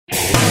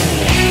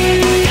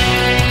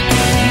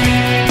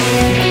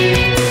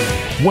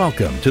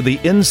Welcome to the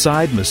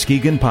Inside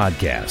Muskegon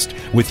podcast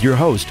with your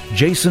host,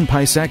 Jason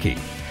Pisecki.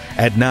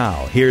 And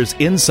now, here's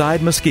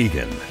Inside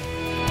Muskegon.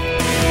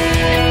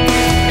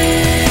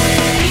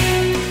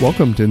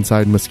 Welcome to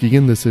Inside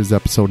Muskegon. This is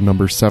episode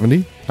number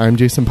 70. I'm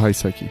Jason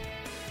Pisecki.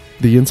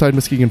 The Inside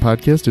Muskegon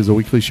podcast is a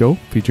weekly show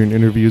featuring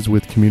interviews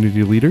with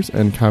community leaders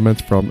and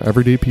comments from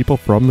everyday people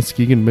from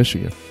Muskegon,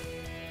 Michigan.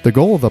 The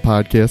goal of the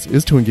podcast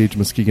is to engage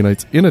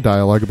Muskegonites in a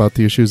dialogue about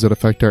the issues that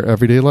affect our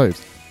everyday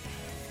lives.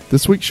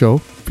 This week's show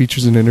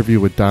features an interview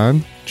with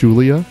Don,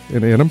 Julia,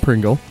 and Adam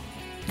Pringle,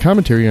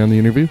 commentary on the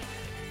interview,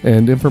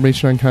 and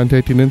information on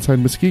contacting Inside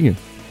Muskegon.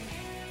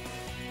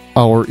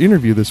 Our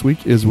interview this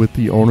week is with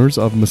the owners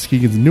of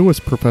Muskegon's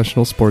newest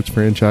professional sports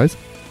franchise,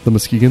 the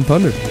Muskegon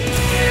Thunder.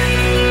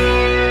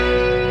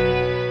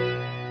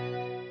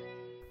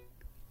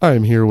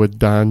 I'm here with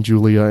Don,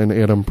 Julia, and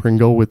Adam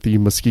Pringle with the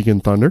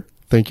Muskegon Thunder.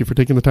 Thank you for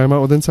taking the time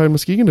out with Inside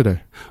Muskegon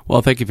today.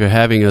 Well, thank you for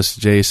having us,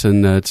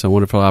 Jason. It's a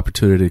wonderful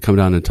opportunity to come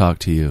down and talk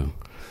to you.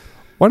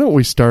 Why don't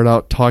we start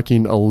out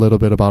talking a little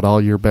bit about all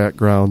your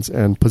backgrounds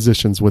and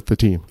positions with the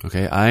team?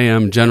 Okay, I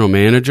am general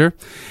manager,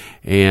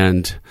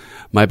 and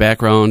my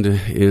background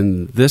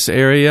in this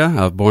area,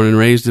 I was born and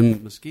raised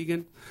in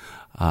Muskegon,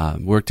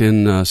 worked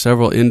in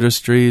several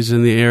industries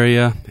in the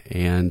area,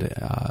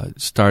 and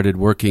started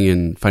working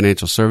in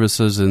financial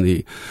services in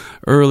the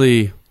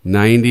early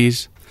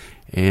 90s.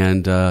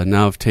 And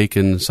now I've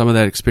taken some of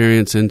that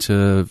experience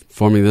into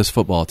forming this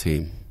football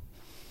team.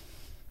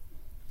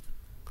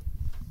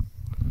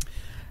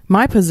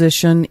 My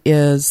position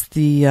is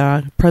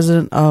the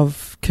president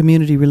of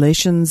community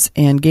relations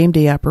and game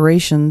day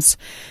operations.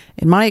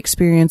 And my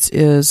experience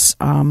is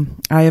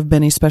I have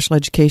been a special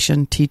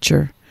education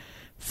teacher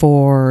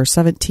for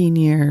 17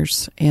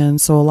 years.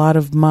 And so a lot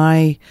of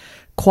my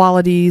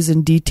qualities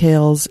and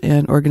details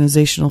and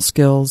organizational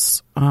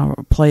skills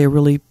play a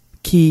really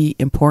key,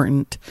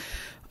 important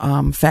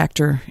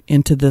factor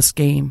into this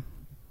game.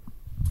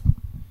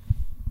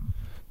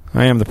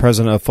 I am the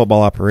president of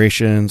football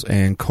operations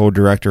and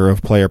co-director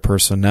of player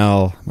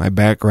personnel. My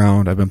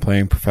background, I've been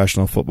playing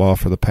professional football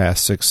for the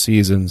past 6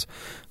 seasons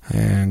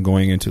and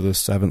going into the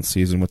 7th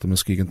season with the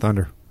Muskegon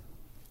Thunder.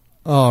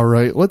 All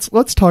right,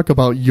 let's talk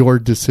about your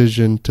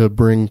decision to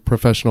bring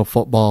professional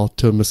football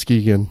to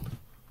Muskegon.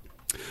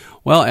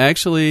 Well,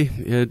 actually,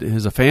 it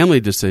is a family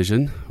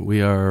decision.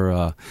 We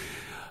are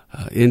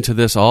into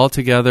this all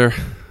together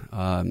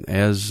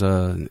as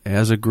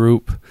a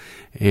group,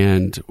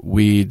 and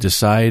we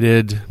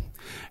decided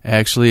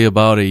actually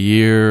about a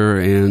year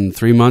and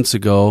 3 months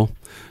ago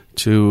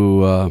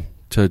to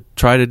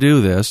try to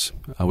do this.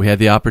 We had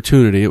the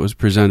opportunity; it was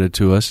presented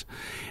to us,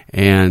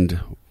 and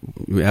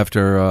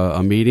after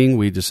a meeting,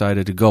 we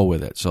decided to go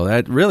with it. So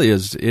that really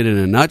is it in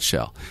a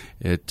nutshell.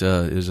 It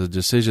is a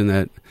decision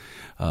that,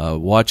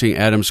 watching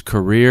Adam's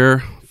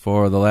career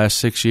for the last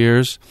 6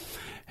 years,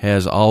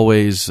 has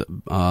always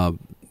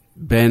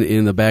been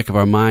in the back of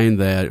our mind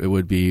that it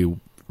would be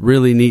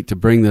really neat to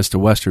bring this to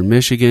Western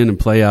Michigan and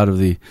play out of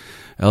the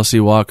L.C.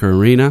 Walker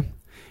Arena,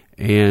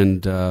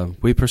 and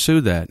we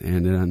pursued that,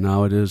 and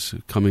now it is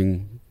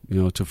coming,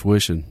 to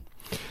fruition.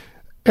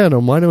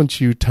 Adam, why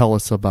don't you tell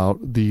us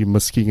about the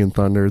Muskegon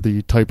Thunder,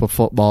 the type of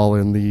football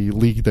and the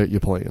league that you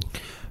play in?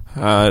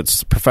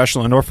 It's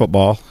professional indoor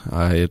football.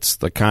 It's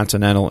the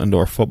Continental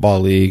Indoor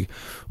Football League.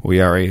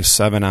 We are a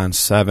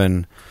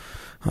 7-on-7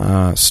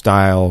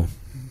 style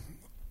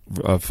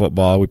of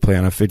football. We play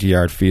on a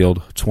 50-yard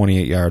field,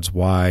 28 yards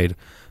wide.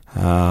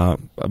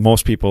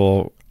 Most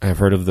people have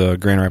heard of the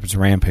Grand Rapids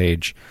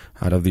Rampage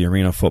out of the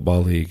Arena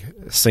Football League.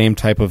 Same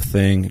type of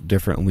thing,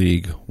 different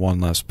league, one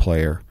less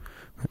player.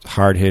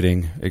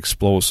 Hard-hitting,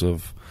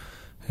 explosive.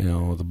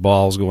 The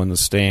balls go in the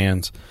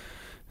stands.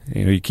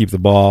 You keep the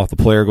ball. If the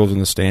player goes in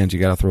the stands,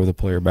 you got to throw the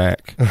player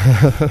back.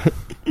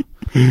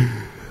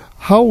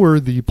 How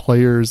were the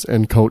players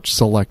and coach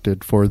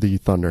selected for the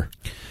Thunder?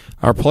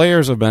 Our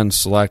players have been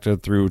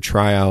selected through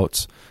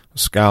tryouts,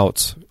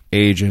 scouts,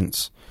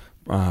 agents,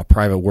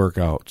 private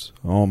workouts.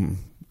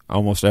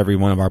 Almost every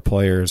one of our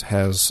players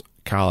has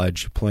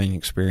college playing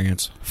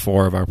experience.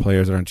 4 of our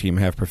players on our team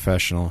have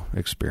professional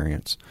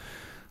experience.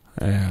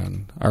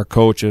 And our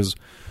coaches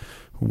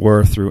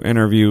were through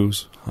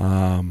interviews.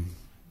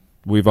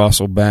 We've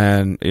also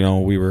been,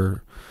 we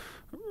were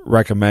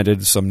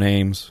recommended some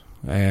names,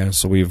 and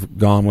so we've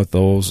gone with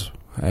those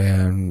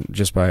and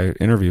just by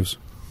interviews.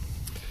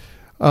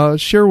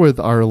 Share with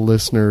our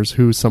listeners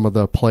who some of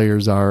the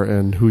players are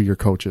and who your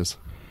coach is.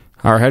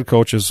 Our head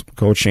coach is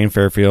Coach Shane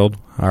Fairfield.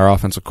 Our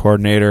offensive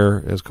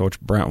coordinator is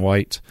Coach Brent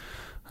White.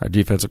 Our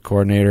defensive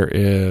coordinator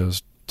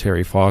is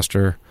Terry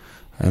Foster.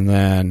 And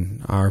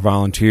then our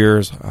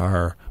volunteers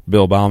are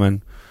Bill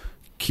Bauman,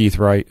 Keith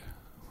Wright.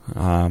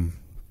 And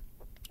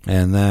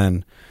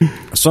then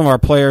some of our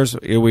players,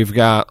 we've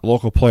got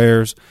local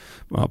players,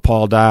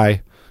 Paul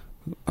Dye,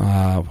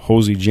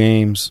 Hosey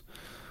James,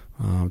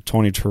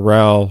 Tony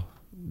Terrell,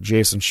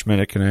 Jason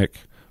Schmidt-Knick,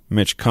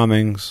 Mitch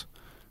Cummings,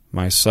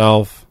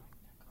 myself,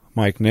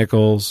 Mike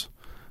Nichols,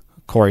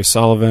 Corey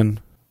Sullivan.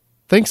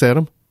 Thanks,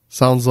 Adam.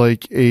 Sounds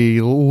like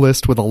a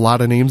list with a lot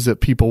of names that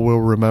people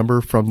will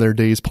remember from their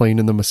days playing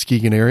in the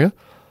Muskegon area.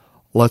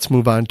 Let's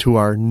move on to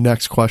our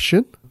next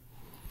question.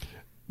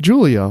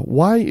 Julia,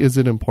 why is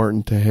it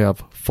important to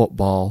have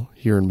football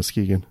here in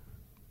Muskegon?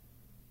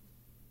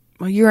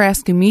 Well, you're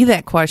asking me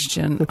that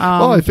question.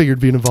 Well, I figured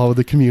being involved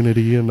with the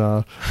community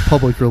and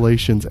public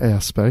relations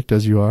aspect,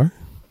 as you are.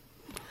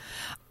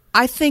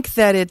 I think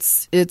that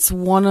it's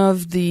one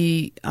of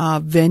the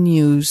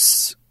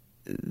venues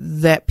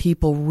that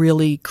people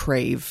really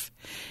crave.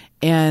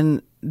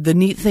 And the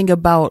neat thing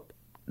about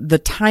the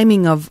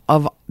timing of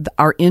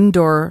our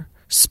indoor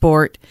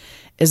sport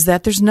is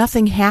that there's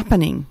nothing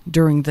happening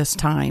during this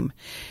time.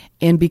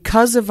 And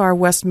because of our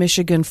West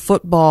Michigan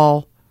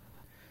football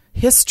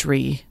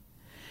history,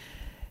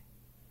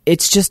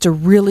 it's just a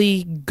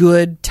really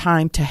good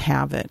time to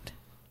have it.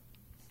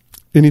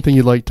 Anything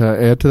you'd like to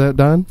add to that,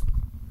 Don?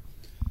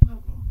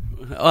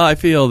 Well, I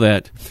feel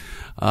that,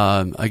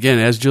 again,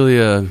 as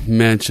Julia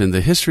mentioned,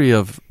 the history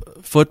of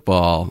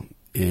football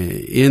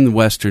in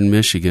Western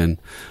Michigan,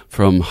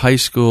 from high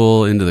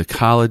school into the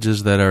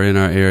colleges that are in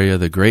our area,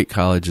 the great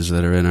colleges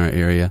that are in our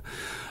area,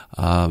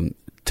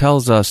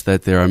 tells us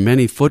that there are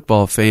many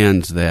football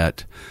fans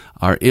that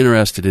are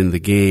interested in the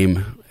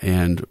game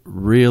and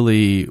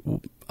really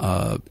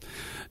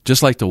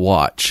just like to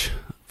watch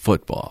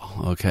football.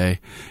 Okay,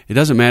 it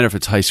doesn't matter if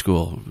it's high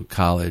school,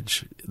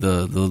 college.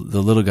 The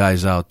little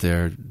guys out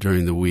there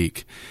during the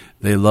week,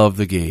 they love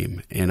the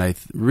game, and I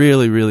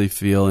really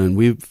feel, and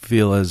we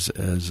feel as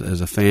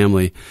a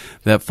family,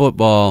 that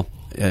football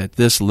at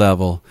this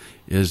level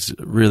is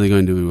really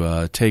going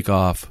to take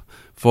off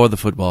for the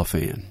football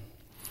fan.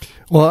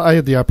 Well, I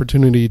had the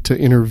opportunity to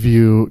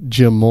interview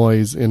Jim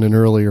Moyes in an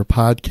earlier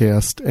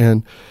podcast,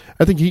 and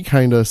I think he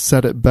kind of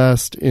said it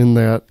best in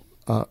that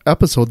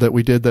episode that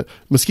we did, that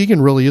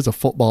Muskegon really is a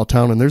football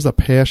town, and there's a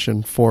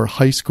passion for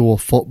high school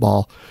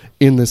football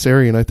in this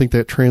area, and I think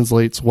that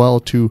translates well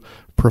to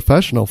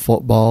professional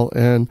football,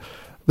 and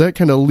that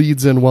kind of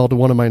leads in well to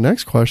one of my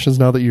next questions.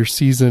 Now that your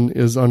season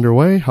is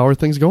underway, how are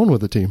things going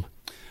with the team?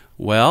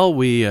 Well,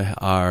 we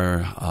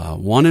are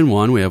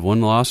 1-1. We have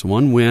 1 loss,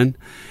 1 win,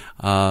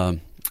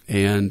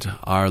 and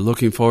are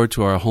looking forward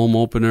to our home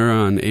opener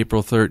on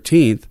April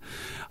 13th.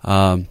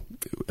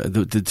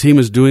 The team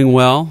is doing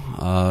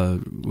well.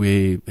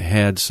 We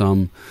had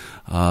some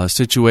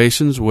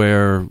situations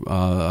where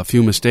a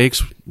few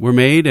mistakes were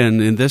made,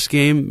 and in this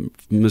game,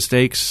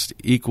 mistakes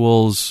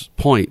equals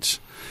points.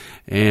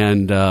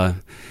 And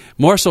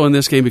more so in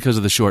this game because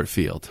of the short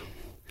field.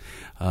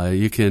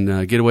 You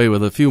can get away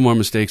with a few more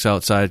mistakes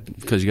outside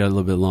because you got a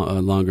little bit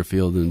longer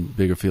field and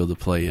bigger field to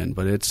play in.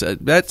 But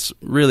that's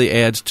really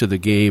adds to the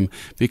game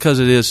because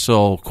it is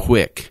so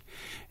quick.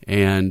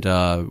 And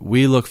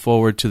we look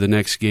forward to the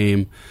next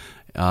game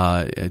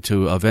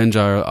to avenge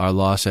our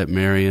loss at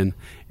Marion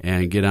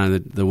and get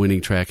on the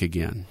winning track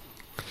again.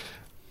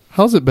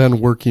 How's it been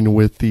working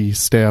with the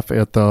staff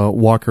at the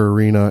Walker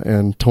Arena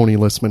and Tony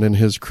Listman and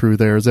his crew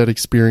there? Has that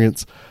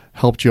experience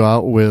helped you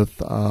out with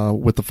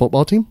the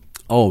football team?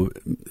 Oh,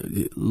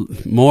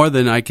 more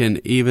than I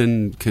can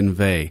even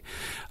convey.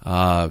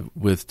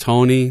 With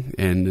Tony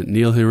and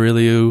Neil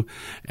Hiriliu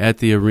at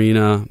the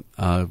arena,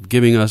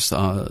 giving us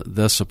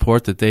the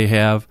support that they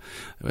have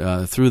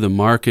through the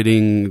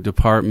marketing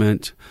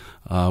department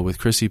with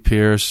Chrissy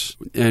Pierce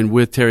and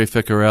with Terry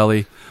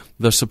Ficcarelli.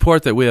 The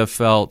support that we have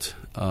felt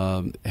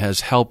has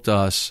helped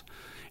us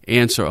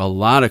answer a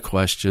lot of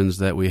questions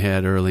that we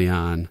had early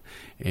on,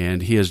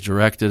 and he has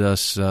directed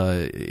us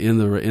in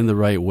the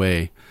right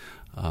way.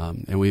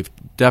 And we've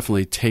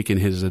definitely taken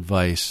his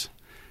advice,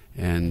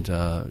 and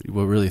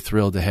we're really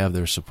thrilled to have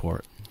their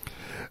support.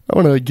 I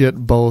want to get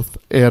both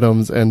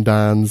Adam's and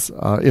Don's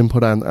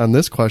input on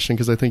this question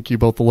because I think you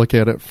both look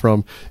at it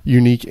from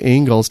unique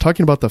angles.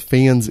 Talking about the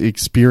fans'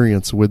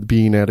 experience with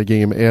being at a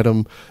game,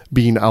 Adam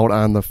being out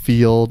on the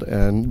field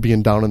and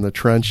being down in the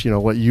trench,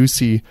 what you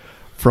see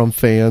from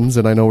fans,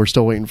 and I know we're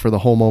still waiting for the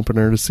home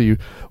opener to see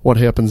what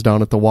happens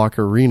down at the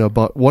Walker Arena,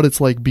 but what it's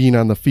like being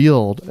on the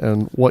field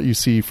and what you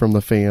see from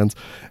the fans.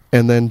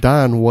 And then,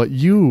 Don, what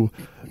you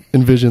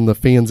envision the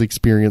fans'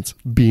 experience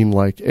being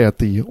like at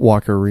the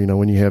Walker Arena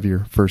when you have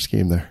your first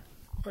game there.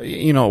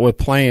 With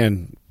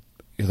playing,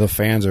 the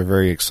fans are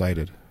very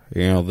excited.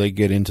 They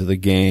get into the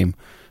game.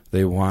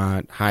 They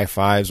want high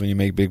fives when you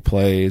make big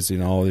plays.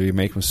 You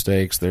make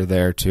mistakes, they're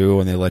there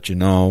too, and they let you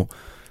know.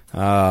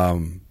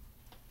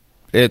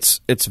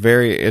 It's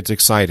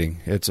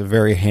exciting. It's a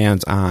very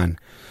hands-on.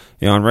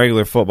 In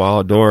regular football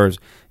outdoors,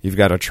 you've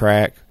got a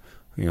track.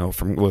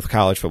 With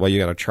college football, you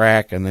got a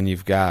track, and then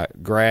you've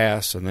got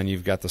grass, and then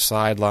you've got the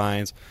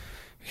sidelines.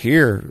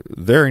 Here,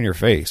 they're in your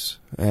face,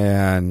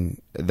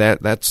 and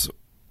that's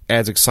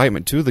adds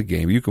excitement to the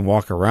game. You can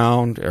walk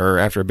around, or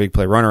after a big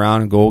play, run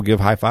around and go give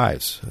high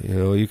fives.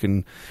 You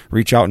can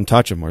reach out and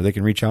touch them, or they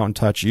can reach out and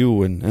touch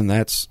you, and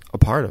that's a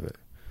part of it.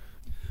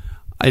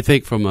 I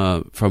think from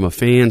a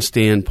fan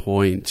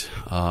standpoint,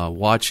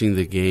 watching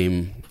the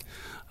game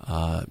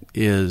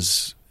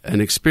is an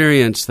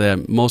experience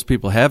that most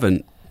people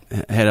haven't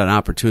had an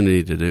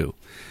opportunity to do.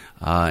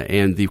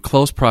 And the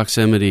close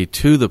proximity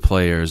to the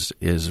players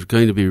is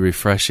going to be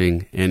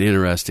refreshing and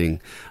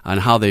interesting on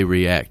how they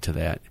react to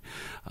that.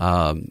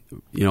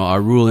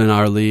 Our rule in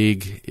our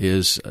league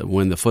is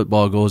when the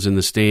football goes in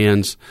the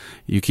stands,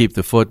 you keep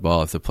the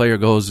football. If the player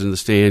goes in the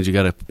stands, you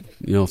got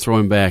to, throw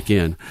him back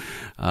in.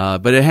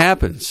 But it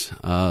happens.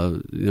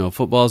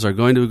 Footballs are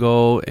going to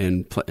go,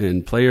 and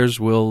players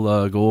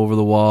will go over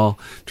the wall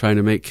trying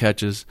to make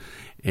catches,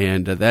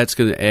 and that's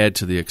going to add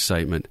to the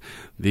excitement.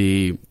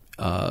 The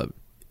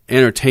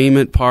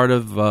entertainment part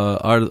of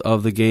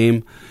the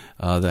game,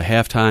 the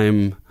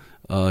halftime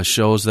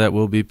shows that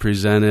will be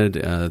presented,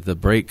 the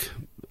break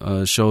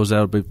shows that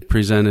will be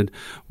presented,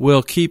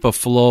 will keep a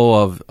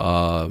flow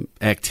of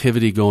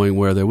activity going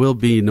where there will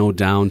be no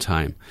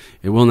downtime.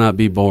 It will not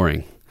be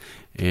boring.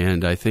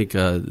 And I think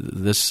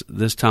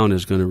this town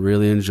is going to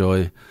really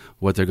enjoy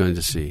what they're going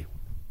to see.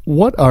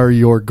 What are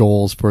your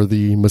goals for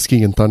the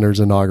Muskegon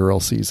Thunder's inaugural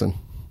season?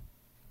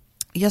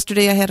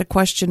 Yesterday I had a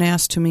question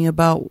asked to me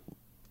about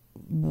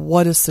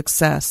what is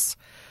success.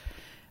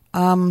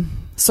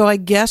 So I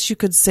guess you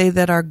could say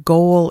that our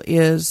goal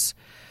is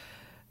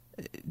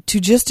to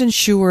just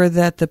ensure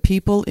that the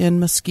people in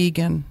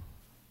Muskegon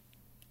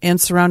and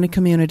surrounding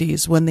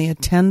communities, when they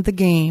attend the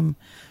game,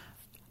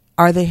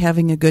 are they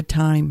having a good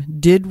time?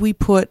 Did we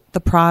put the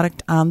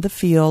product on the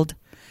field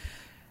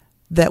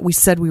that we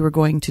said we were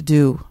going to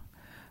do?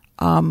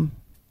 And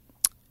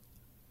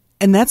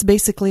that's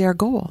basically our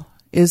goal,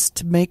 is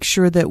to make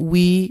sure that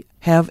we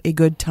have a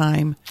good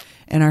time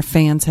and our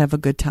fans have a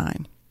good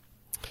time.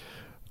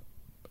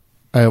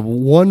 I have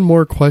one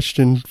more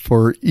question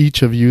for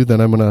each of you, then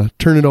I'm going to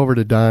turn it over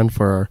to Don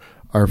for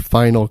our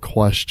final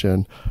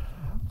question.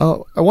 I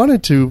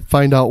wanted to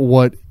find out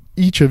what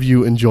each of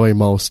you enjoy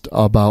most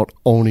about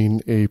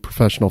owning a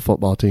professional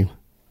football team.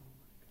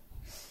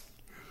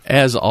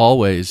 As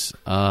always,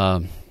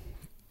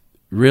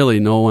 really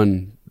no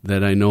one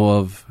that I know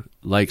of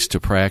likes to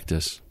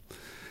practice.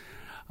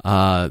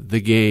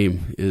 The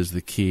game is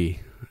the key,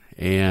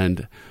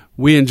 and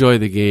we enjoy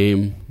the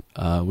game.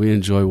 We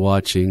enjoy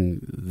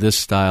watching this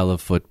style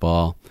of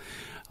football,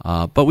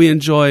 but we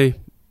enjoy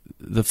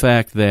the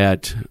fact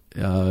that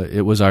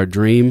it was our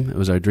dream. It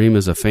was our dream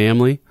as a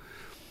family,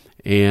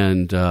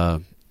 and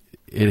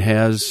it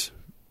has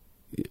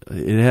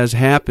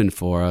happened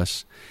for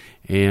us.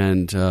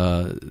 And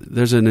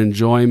there's an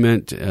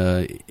enjoyment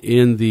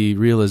in the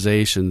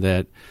realization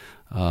that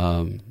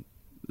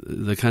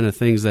the kind of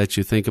things that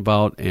you think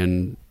about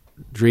and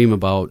dream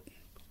about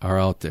are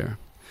out there.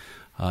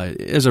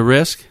 It's a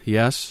risk,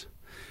 yes.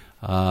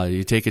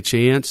 You take a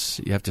chance.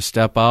 You have to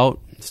step out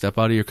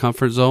of your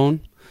comfort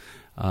zone.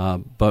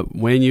 But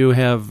when you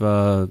have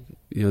the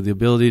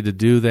ability to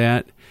do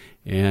that,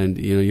 and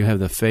you have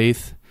the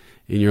faith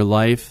in your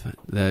life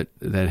that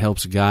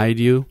helps guide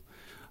you,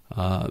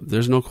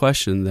 there's no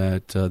question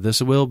that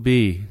this will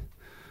be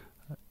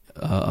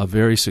a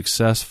very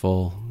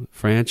successful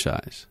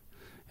franchise,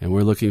 and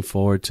we're looking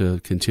forward to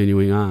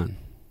continuing on.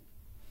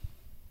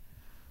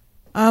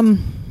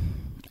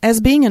 As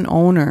being an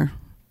owner,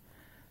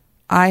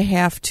 I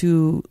have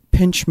to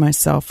pinch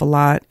myself a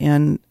lot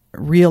and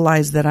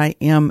realize that I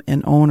am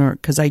an owner,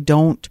 because I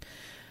don't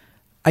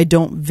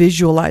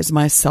visualize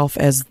myself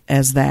as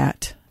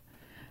that.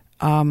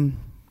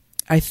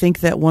 I think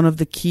that one of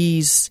the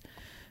keys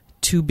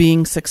to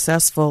being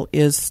successful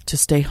is to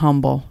stay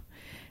humble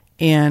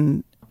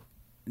and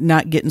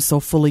not getting so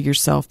full of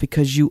yourself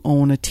because you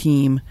own a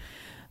team.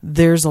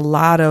 There's a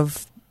lot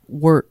of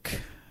work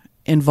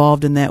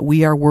involved in that.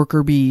 We are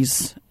worker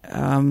bees.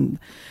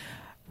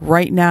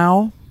 Right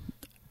now,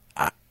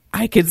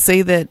 I could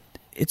say that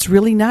it's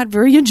really not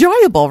very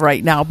enjoyable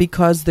right now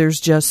because there's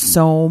just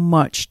so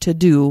much to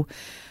do.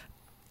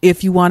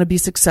 If you want to be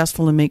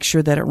successful and make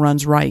sure that it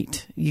runs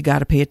right, you got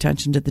to pay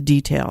attention to the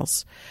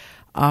details.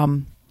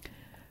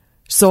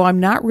 So I'm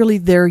not really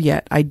there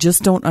yet. I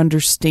just don't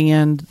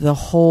understand the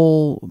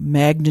whole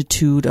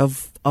magnitude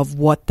of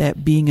what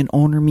that being an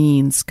owner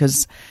means,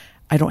 because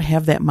I don't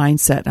have that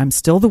mindset. I'm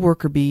still the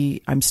worker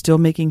bee. I'm still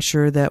making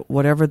sure that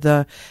whatever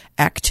the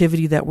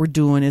activity that we're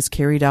doing is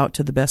carried out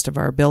to the best of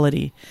our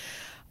ability.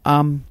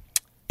 And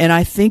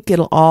I think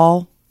it'll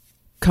all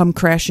come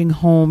crashing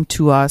home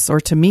to us, or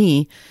to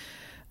me,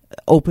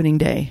 opening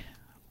day,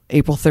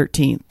 April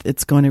 13th.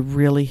 It's going to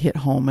really hit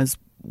home as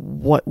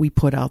what we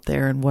put out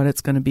there and what it's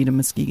going to be to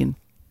Muskegon.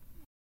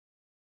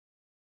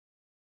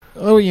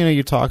 Oh,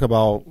 you talk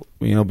about,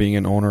 being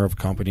an owner of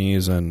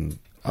companies and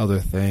other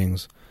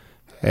things.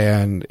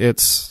 And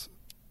it's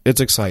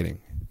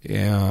exciting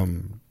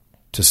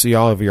to see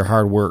all of your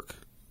hard work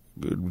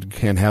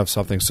can have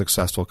something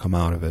successful come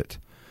out of it.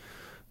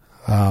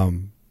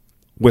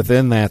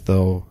 Within that,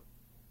 though,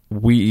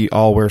 we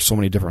all wear so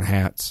many different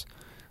hats.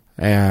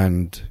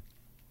 And,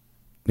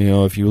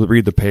 if you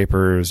read the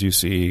papers, you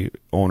see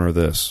owner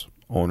this,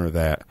 owner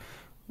that.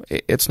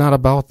 It's not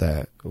about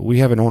that. We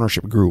have an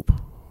ownership group.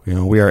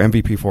 We are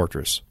MVP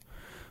Fortress.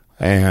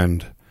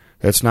 And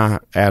it's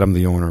not Adam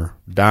the owner,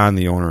 Don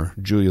the owner,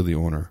 Julia the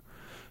owner.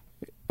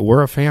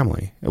 We're a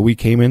family. We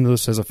came into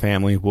this as a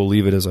family. We'll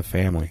leave it as a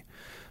family.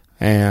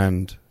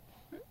 And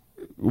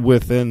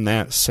within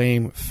that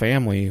same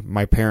family,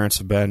 my parents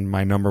have been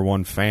my number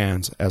one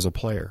fans as a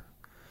player.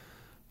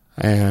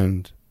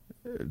 And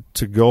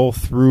to go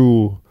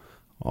through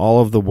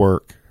all of the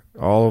work,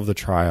 all of the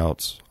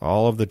tryouts,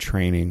 all of the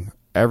training,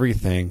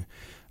 everything,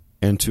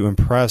 and to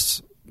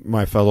impress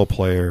my fellow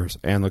players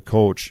and the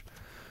coach,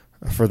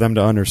 for them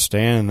to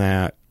understand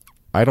that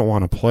I don't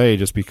want to play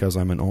just because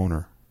I'm an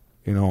owner.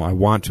 I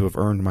want to have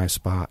earned my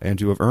spot, and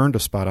to have earned a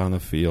spot on the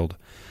field.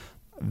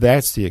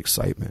 That's the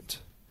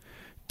excitement.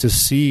 To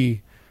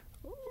see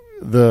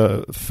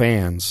the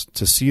fans,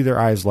 to see their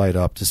eyes light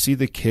up, to see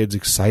the kids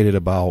excited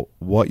about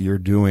what you're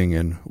doing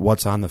and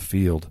what's on the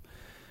field.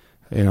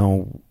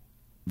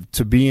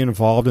 To be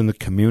involved in the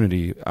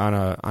community on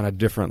a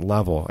different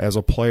level as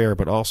a player,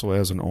 but also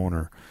as an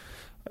owner.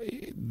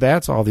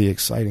 That's all the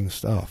exciting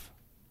stuff.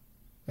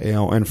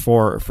 And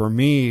for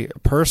me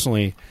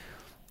personally,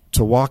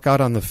 to walk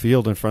out on the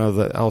field in front of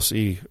the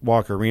LC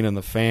Walker Arena and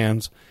the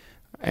fans,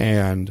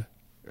 and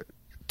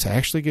to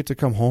actually get to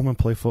come home and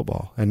play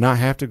football and not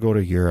have to go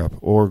to Europe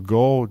or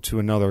go to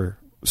another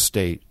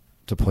state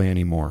to play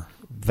anymore.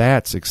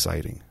 That's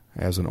exciting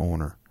as an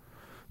owner.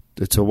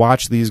 To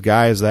watch these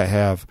guys that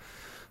have,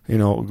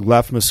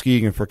 left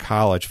Muskegon for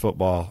college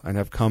football and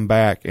have come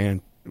back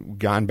and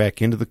gotten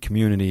back into the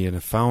community and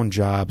have found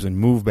jobs and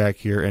moved back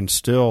here and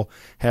still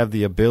have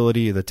the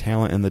ability, the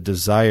talent, and the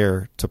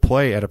desire to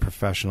play at a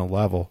professional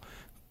level,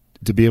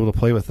 to be able to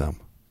play with them.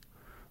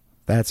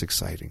 That's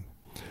exciting.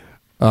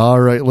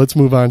 All right, let's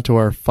move on to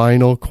our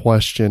final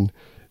question.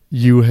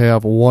 You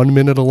have 1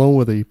 minute alone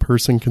with a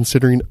person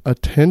considering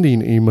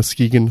attending a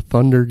Muskegon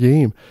Thunder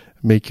game.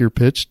 Make your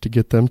pitch to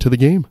get them to the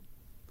game.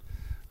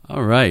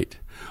 All right.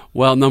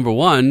 Well, number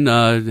one,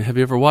 have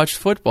you ever watched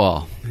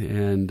football?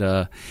 And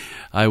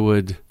I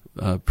would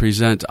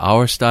present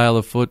our style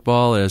of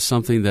football as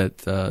something that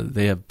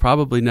they have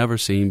probably never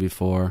seen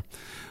before.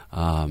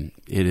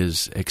 It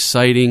is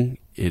exciting.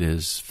 It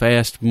is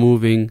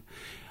fast-moving,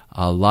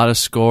 a lot of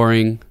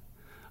scoring,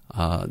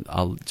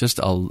 just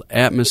an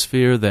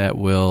atmosphere that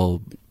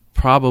will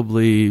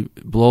probably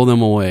blow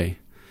them away.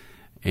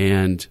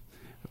 And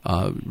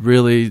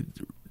really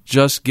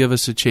just give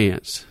us a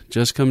chance.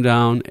 Just come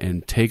down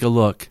and take a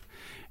look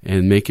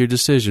and make your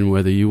decision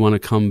whether you want to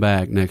come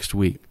back next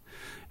week.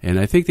 And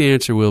I think the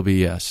answer will be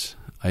yes.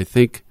 I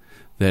think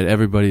that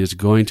everybody is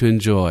going to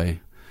enjoy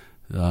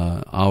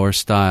our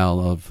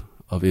style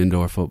of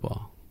indoor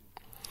football.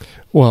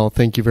 Well,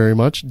 thank you very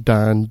much,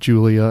 Don,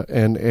 Julia,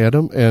 and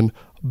Adam, and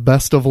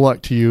best of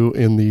luck to you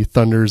in the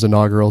Thunder's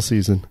inaugural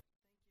season.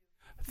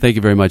 Thank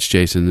you very much,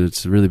 Jason.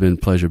 It's really been a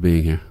pleasure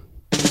being here.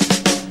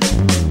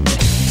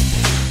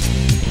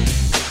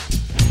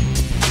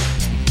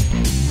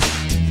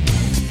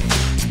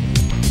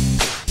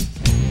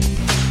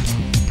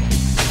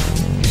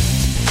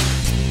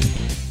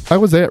 I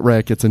was at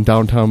Rackets in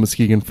downtown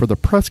Muskegon for the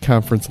press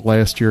conference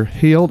last year,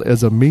 hailed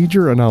as a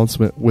major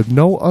announcement with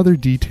no other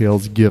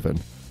details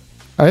given.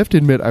 I have to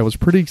admit I was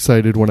pretty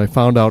excited when I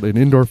found out an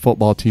indoor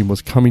football team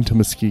was coming to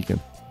Muskegon.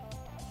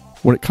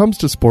 When it comes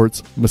to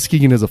sports,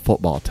 Muskegon is a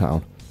football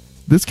town.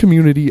 This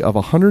community of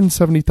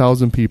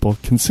 170,000 people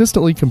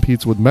consistently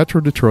competes with Metro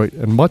Detroit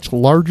and much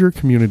larger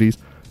communities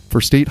for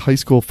state high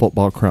school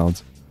football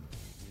crowns.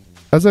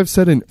 As I've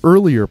said in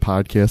earlier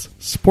podcasts,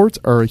 sports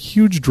are a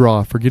huge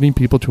draw for getting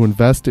people to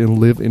invest and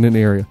live in an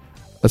area,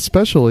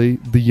 especially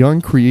the young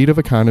creative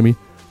economy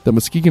that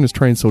Muskegon is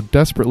trying so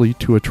desperately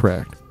to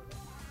attract.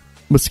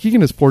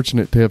 Muskegon is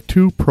fortunate to have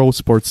two pro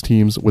sports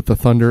teams with the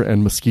Thunder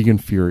and Muskegon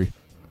Fury.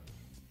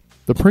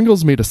 The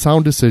Pringles made a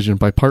sound decision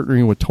by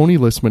partnering with Tony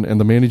Listman and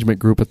the management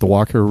group at the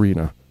Walker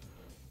Arena.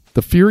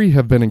 The Fury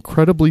have been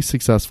incredibly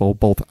successful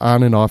both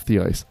on and off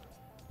the ice.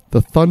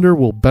 The Thunder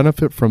will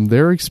benefit from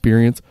their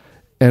experience,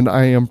 and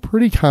I am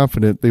pretty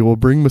confident they will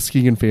bring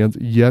Muskegon fans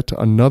yet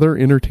another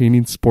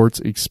entertaining sports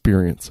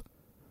experience.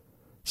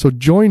 So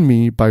join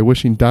me by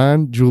wishing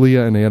Don,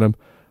 Julia, and Adam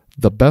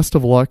the best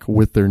of luck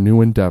with their new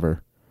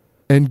endeavor.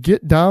 And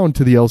get down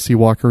to the LC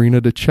Walker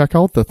Arena to check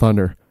out the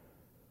Thunder.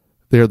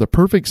 They are the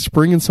perfect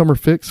spring and summer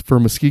fix for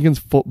Muskegon's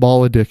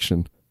football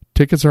addiction.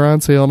 Tickets are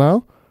on sale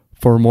now.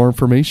 For more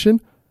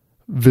information,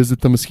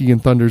 visit the Muskegon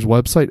Thunder's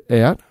website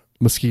at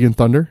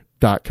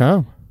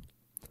muskegonthunder.com.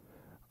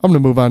 I'm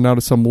going to move on now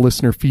to some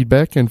listener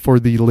feedback, and for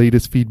the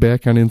latest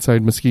feedback on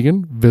Inside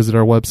Muskegon, visit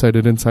our website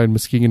at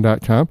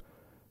InsideMuskegon.com.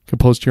 You can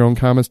post your own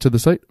comments to the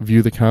site,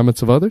 view the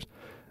comments of others,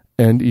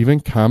 and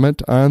even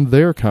comment on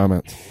their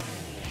comments.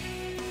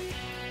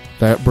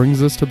 That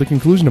brings us to the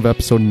conclusion of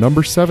episode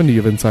number 70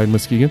 of Inside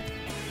Muskegon.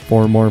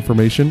 For more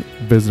information,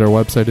 visit our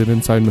website at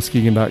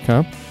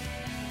InsideMuskegon.com.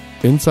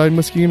 Inside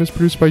Muskegon is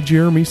produced by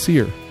Jeremy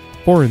Sear.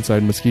 For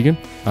Inside Muskegon,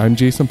 I'm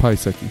Jason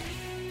Piasecki.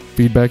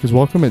 Feedback is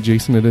welcome at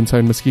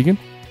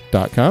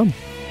jason@InsideMuskegon.com.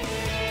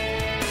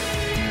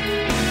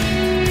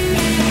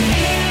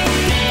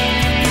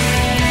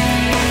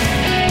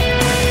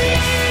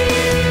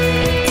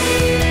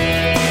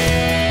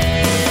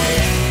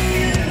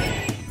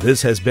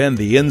 This has been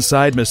the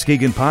Inside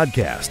Muskegon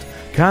podcast.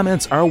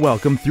 Comments are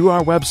welcome through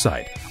our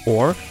website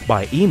or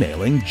by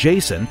emailing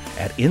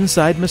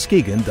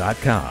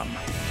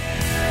jason@insidemuskegon.com.